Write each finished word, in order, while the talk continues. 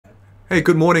Hey,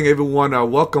 good morning, everyone.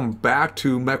 Welcome back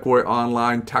to MechWarrior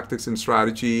Online Tactics and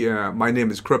Strategy. My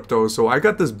name is Crypto. So I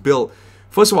got this built.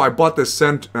 First of all, I bought this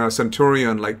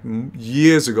Centurion like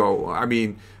years ago. I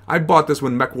mean, I bought this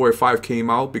when MechWarrior 5 came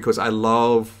out because I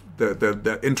love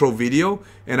the intro video,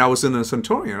 and I was in a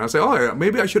Centurion. I said, oh, yeah,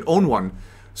 maybe I should own one.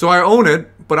 So I own it,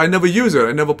 but I never use it.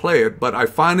 I never play it. But I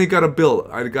finally got a build.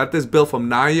 I got this build from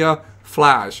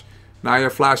Nayaflask.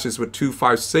 Nayaflask is with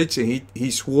 256, and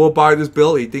he swore by this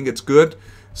build. He think it's good,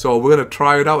 so we're gonna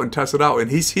try it out and test it out.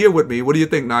 And he's here with me. What do you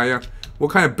think, Naya?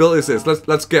 What kind of build is this?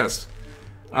 Let's guess.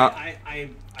 I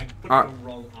put the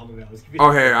wrong armor.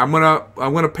 Okay, I'm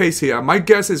gonna paste here. My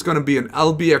guess is gonna be an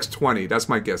LBX-20. That's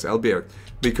my guess, LBX,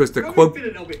 because the quote. Give me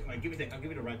a sec. I'll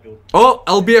give you the right build. Oh,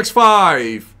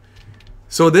 LBX-5.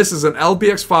 So this is an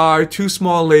LBX-5, too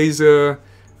small laser,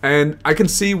 and I can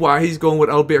see why he's going with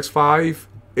LBX-5.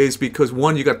 Is because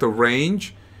one, you got the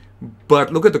range,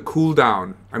 but look at the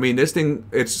cooldown. I mean, this thing,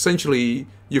 it's essentially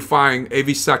you're firing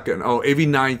every second, or every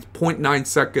 9.9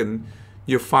 second,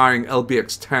 you're firing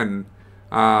LBX-10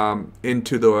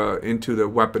 into the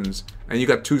weapons, and you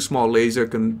got two small laser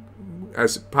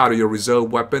as part of your reserve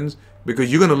weapons,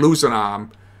 because you're gonna lose an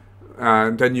arm,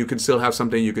 and then you can still have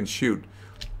something you can shoot.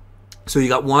 So you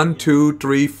got 1, 2,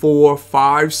 3, 4,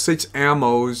 5, 6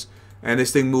 ammos. And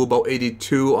this thing moves about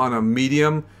 82 on a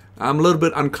medium. I'm a little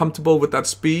bit uncomfortable with that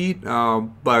speed,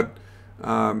 but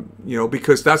you know,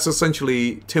 because that's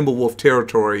essentially Timberwolf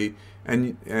territory,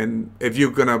 and if you're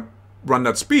gonna run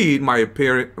that speed, my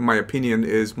opinion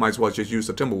is might as well just use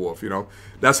the Timberwolf. You know,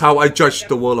 that's how I judge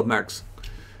the world of mechs.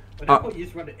 But I thought you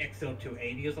just run an XL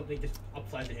 280 or something, just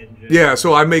upsize the engine. Yeah,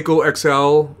 so I may go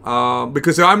XL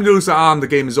because if I'm losing the arm, the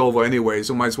game is over anyway.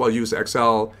 So might as well use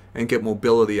XL and get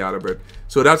mobility out of it.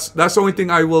 So that's the only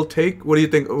thing I will take. What do you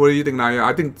think? What do you think, Naya?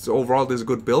 I think overall this is a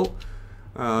good build.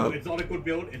 No, it's not a good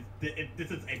build.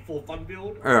 This is a for fun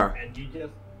build. Yeah. And you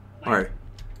just like, all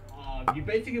right. You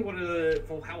basically want to,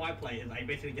 for how I play, is I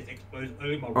basically just expose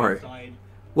only my right side.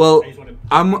 Well,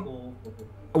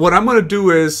 what I'm gonna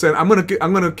do is, I'm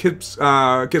gonna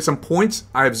get some points.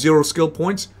 I have 0 skill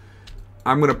points.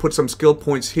 I'm gonna put some skill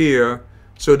points here,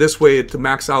 so this way to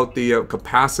max out the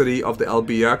capacity of the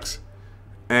LBX,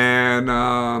 and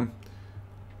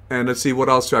let's see what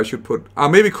else I should put.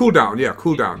 Maybe cooldown. Yeah,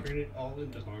 cooldown. Turn it all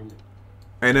into armor.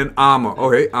 And then armor.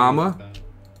 Okay, armor.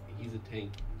 He's a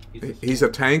tank. He's a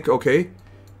tank. Okay,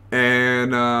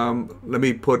 and let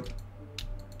me put.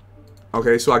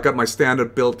 Okay, so I got my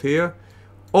standard build here.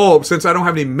 Oh, since I don't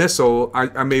have any missile,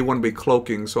 I may want to be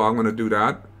cloaking, so I'm gonna do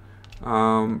that.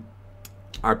 I'm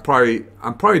probably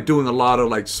doing a lot of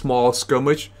like small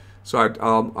skirmish, so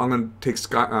I'm gonna take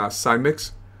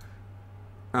Cymix.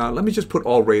 Let me just put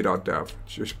all radar dev,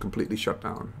 just completely shut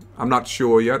down. I'm not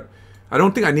sure yet. I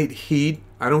don't think I need heat.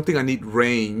 I don't think I need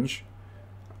range.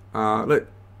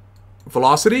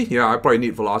 Velocity? Yeah, I probably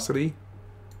need velocity.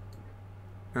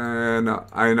 And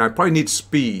I probably need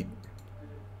speed.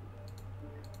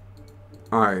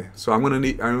 Alright, so I'm gonna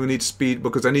need speed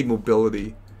because I need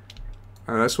mobility.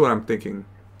 That's what I'm thinking.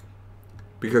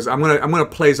 Because I'm gonna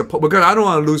place a because I don't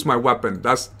want to lose my weapon.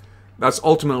 That's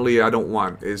ultimately I don't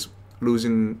want is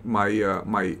losing my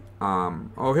my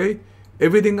arm. Okay,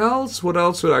 everything else. What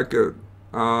else would I do?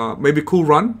 Maybe cool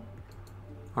run.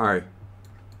 Alright,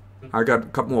 I got a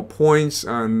couple more points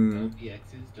and.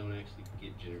 LPXs don't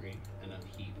actually generate enough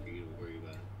heat for you to worry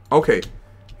about. Okay,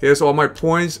 here's all my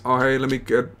points. Okay, let me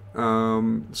get.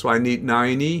 So I need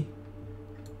 90.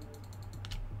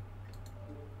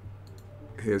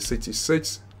 Here's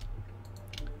 66.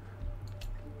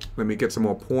 Let me get some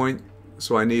more point.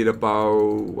 So I need about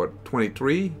what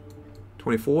 23,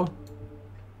 24.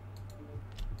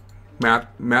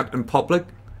 Matt in public.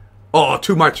 Oh,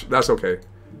 too much. That's okay.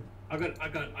 I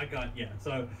got. Yeah.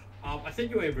 So I sent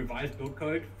you a revised build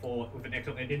code with an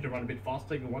XL engine to run a bit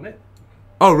faster. You want it?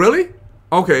 Oh, really?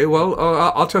 Okay. Well,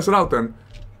 I'll test it out then.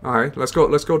 All right, let's go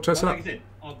test it out. Like I said,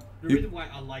 the reason why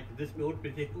I like this build in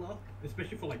particular,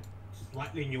 especially for like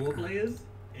slightly newer players,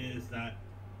 is that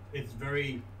it's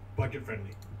very budget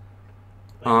friendly.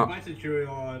 Like my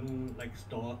Centurion like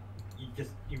start,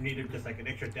 you needed just like an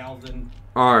extra 1,000.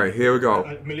 All right, here we go.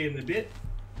 A million and a bit.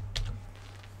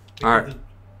 All right.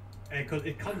 Because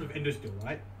it comes with endo steel,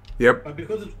 right? Yep. But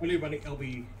because it's really running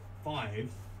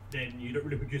LB5s, then you don't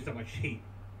really produce that much heat.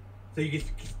 So you can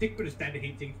stick with the standard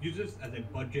heat sinks, use this as a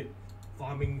budget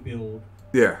farming build.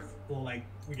 Yeah. For like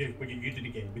when you're using the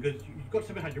game, because you've got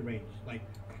 700 range. Like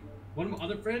one of my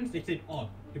other friends, they said, oh,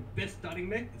 the best starting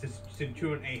mech is a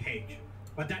Centurion AH,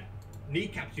 but that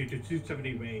kneecaps you to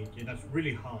 270 range, and that's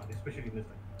really hard, especially in this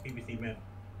like PVC meta.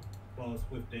 Whereas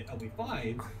with the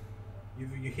LB5s,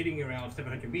 you're hitting around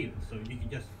 700 meters, so you can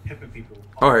just pepper people.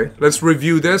 Alright, let's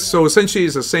review this. So essentially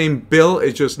it's the same build,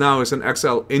 it's just now it's an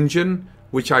XL engine,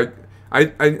 which I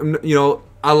you know,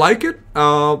 I like it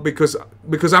because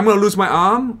I'm going to lose my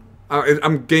arm.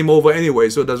 I'm game over anyway,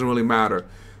 so it doesn't really matter.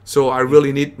 So I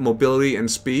really need mobility and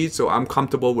speed, so I'm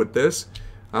comfortable with this.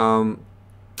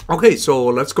 Okay, so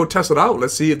let's go test it out.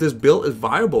 Let's see if this build is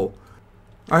viable.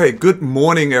 Alright, good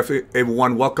morning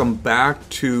everyone. Welcome back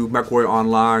to MechWarrior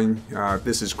Online.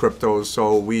 This is Crypto.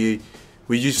 So we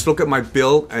just look at my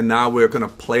build, and now we're gonna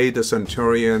play the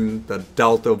Centurion, the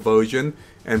Delta version.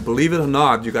 And believe it or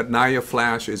not, you got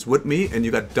Nayaflask is with me, and you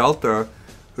got Delta.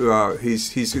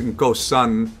 He's in Ghost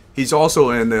Sun. He's also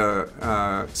in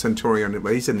the Centurion,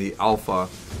 but he's in the Alpha.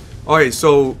 Alright,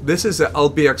 so this is an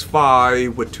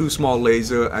LBX5 with 2 small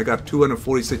laser. I got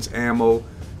 246 ammo.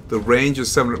 The range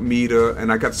is 700 meter,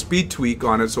 and I got speed tweak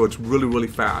on it, so it's really, really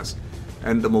fast.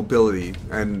 And the mobility.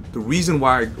 And the reason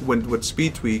why I went with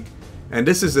speed tweak, and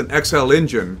this is an XL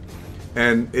engine,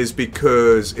 and is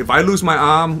because if I lose my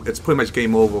arm, it's pretty much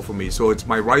game over for me. So it's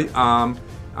my right arm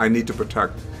I need to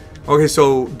protect. Okay,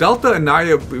 so Delta and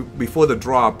Naya, before the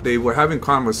drop, they were having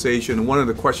conversation, and one of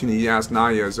the questions he asked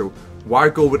Naya is, why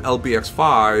go with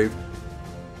LBX5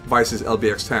 versus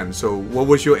LBX10? So what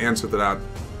was your answer to that?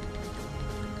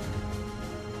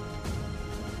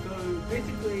 So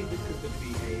basically, this is going to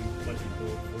be a budget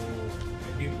build for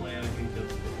a new player who does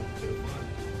the fun.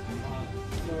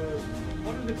 So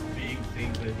one of the big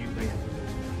things that new players do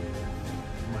is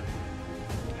money.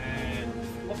 And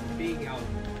what's being out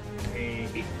a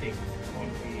big thing on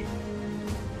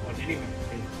any is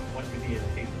what we need to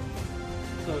take.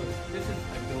 So this is a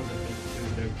build that goes to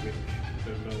the bridge,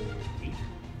 the low heat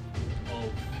of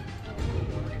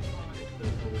the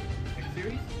X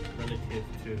series relative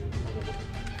to other weapons.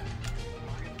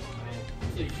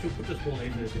 So you should put the small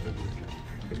laser in a different position.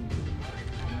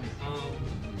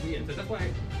 Yeah, so that's why.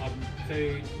 So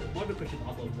one of the questions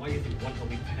asked was why use one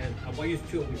LB10? Why use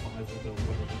 2 LB5s instead of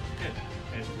 1 LB10?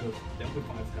 And because the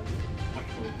LB5s have much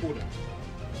more cooldown,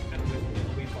 and with the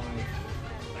LB5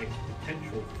 like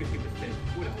potential 50%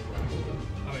 cooldown.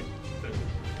 Alright, so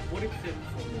 40%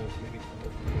 from the maybe 4%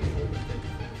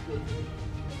 from the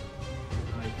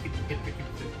you can hit 50%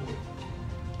 cooldown.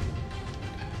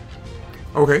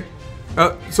 Okay.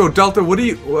 So Delta, what do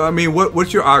you? I mean,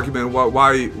 what's your argument?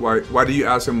 Why do you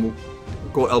ask him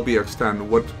go LBX10?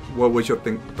 What was your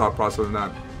thought process on that?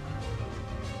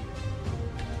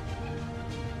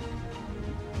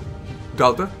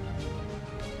 Delta?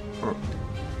 Oh,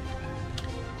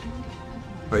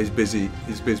 he's busy.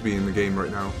 He's busy in the game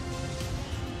right now.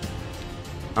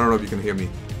 I don't know if you can hear me.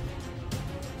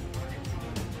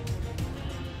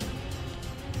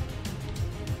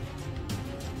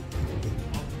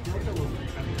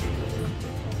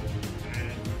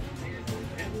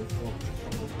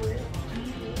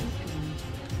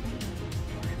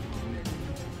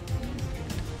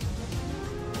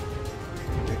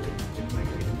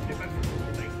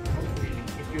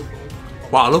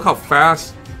 Wow, look how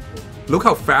fast. Look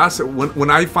how fast when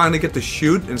I finally get to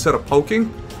shoot instead of poking.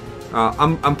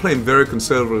 I'm playing very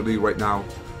conservatively right now.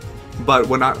 But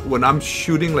when I'm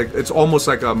shooting, like it's almost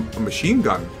like a machine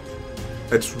gun.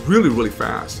 It's really, really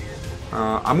fast.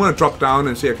 I'm gonna drop down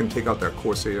and see if I can take out that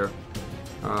Corsair.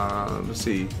 Let's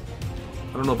see.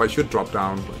 I don't know if I should drop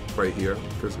down right here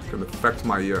because it can affect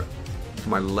my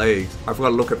my legs. I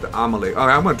forgot to look at the armor leg. Okay,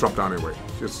 I'm gonna drop down anyway.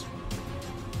 Just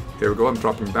here we go. I'm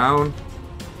dropping down.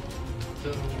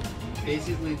 So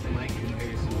basically, my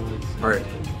comparison was Alright.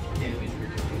 damage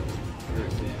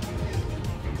versus.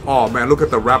 Oh man, look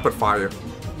at the rapid fire.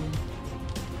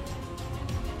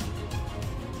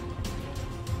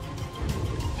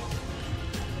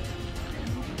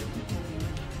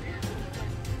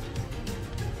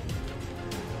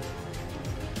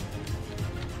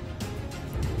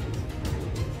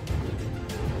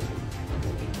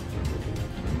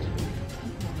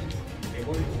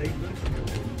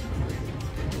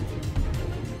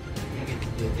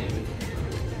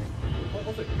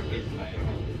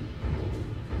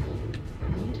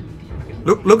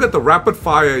 Look at the rapid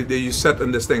fire that you set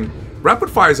in this thing. Rapid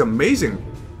fire is amazing.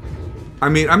 I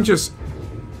mean,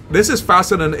 this is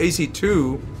faster than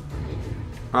AC2.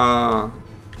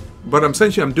 But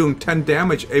essentially I'm doing 10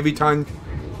 damage every time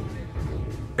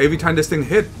this thing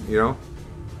hit, you know.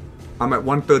 I'm at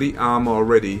 130 armor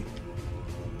already.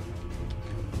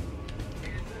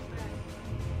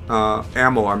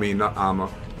 Ammo, I mean, not armor.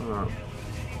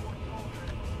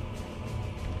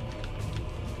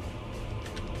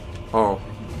 Oh,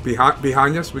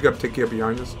 behind us? We gotta take care of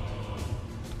behind us.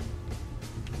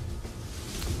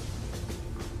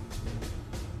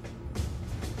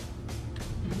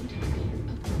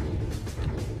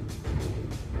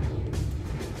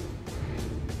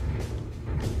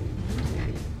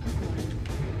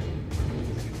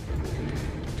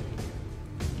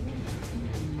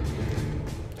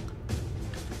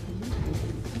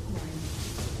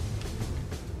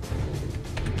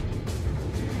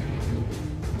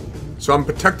 So I'm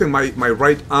protecting my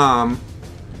right arm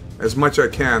as much as I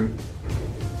can.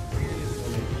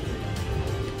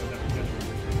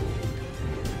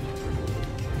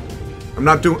 I'm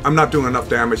not doing enough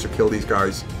damage to kill these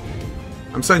guys.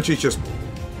 I'm essentially just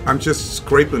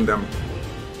scraping them.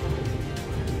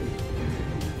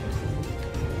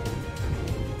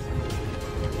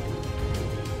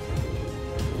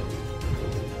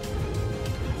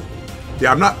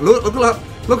 Yeah, I'm not.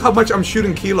 Look how much I'm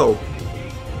shooting Kilo.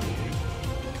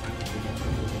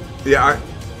 Yeah,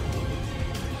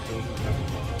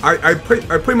 I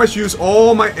pretty much use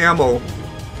all my ammo.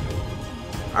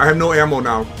 I have no ammo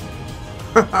now.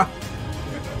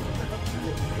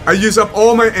 I use up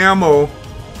all my ammo.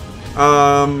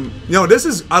 You know,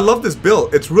 I love this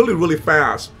build. It's really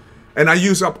fast, and I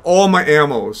use up all my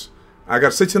ammos. I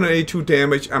got 682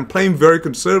 damage. I'm playing very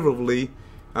conservatively,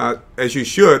 as you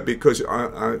should, because you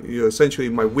know, essentially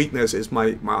my weakness is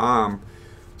my arm.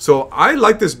 So I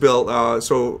like this build.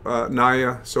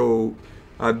 Naya. So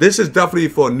this is definitely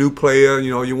for a new player. You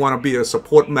know, you want to be a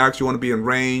support max. You want to be in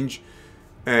range,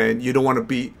 and you don't want to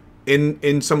be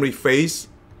in somebody's face.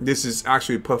 This is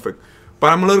actually perfect.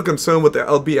 But I'm a little concerned with the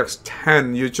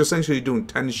LBX-10. You're just essentially doing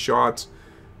 10 shots,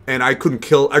 and I couldn't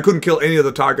kill any of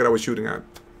the target I was shooting at.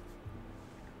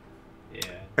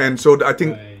 Yeah. And so I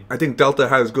think Delta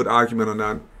has a good argument on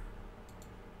that.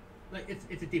 Like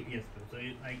it's a DPS build, so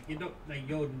like you don't like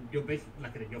you're basically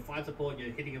like your fire support.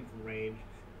 You're hitting him from range.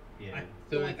 Yeah.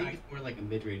 So I think it's more like a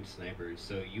mid-range sniper.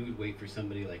 So you would wait for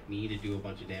somebody like me to do a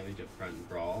bunch of damage up front and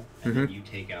brawl, and then you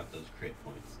take out those crit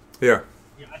points. Yeah.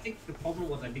 Yeah, I think the problem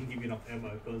was I didn't give you enough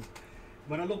ammo, because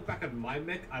when I look back at my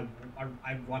mech, I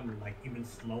run like even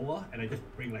slower, and I just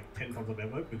bring like 10 tons of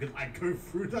ammo because I go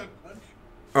through that much.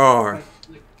 Oh.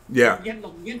 Like, yeah. You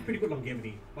had pretty good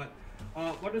longevity, but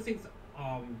one of the things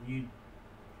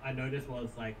I noticed was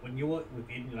like when you were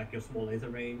within like your small laser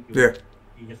range, you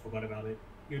just forgot about it.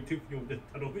 You just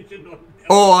tunnel vision on.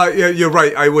 Oh, yeah, you're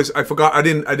right. I forgot. I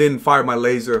didn't fire my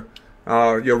laser.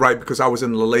 You're right, because I was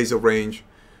in the laser range.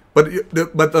 But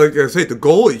like I say, the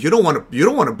goal is you don't want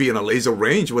to be in a laser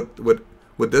range with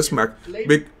this mech,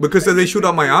 because if they shoot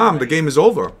out my arm, the game is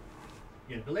over.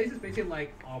 Yeah, the laser's basically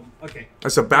like okay.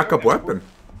 That's a backup weapon.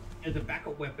 As a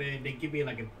backup weapon, they give me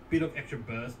like a bit of extra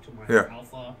burst to my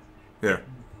alpha. Yeah.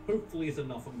 Hopefully, it's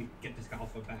enough for me to get this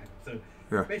alpha back. So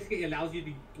basically, it allows you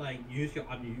to like use your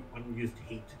unused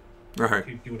heat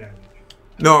to do damage.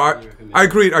 No, I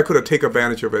agreed. I could have taken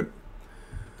advantage of it.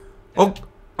 Oh.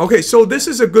 Okay, so this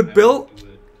is a good build.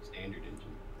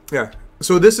 Yeah,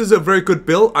 so this is a very good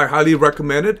build. I highly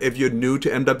recommend it if you're new to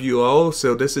MWO.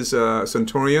 So this is a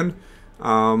Centurion,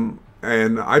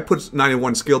 and I put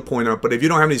 91 skill point on. But if you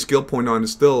don't have any skill point on,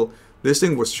 still this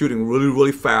thing was shooting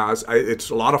really fast.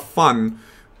 It's a lot of fun.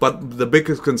 But the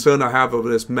biggest concern I have of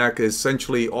this mech is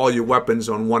essentially all your weapons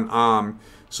on one arm.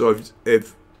 So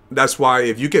if that's why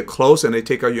if you get close and they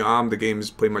take out your arm, the game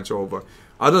is pretty much over.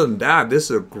 Other than that, this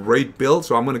is a great build,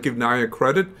 so I'm going to give Naya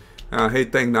credit. Hey,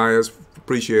 thank Naya,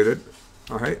 appreciate it.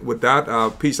 All right, with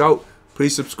that, peace out.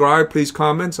 Please subscribe, please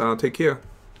comment. Take care.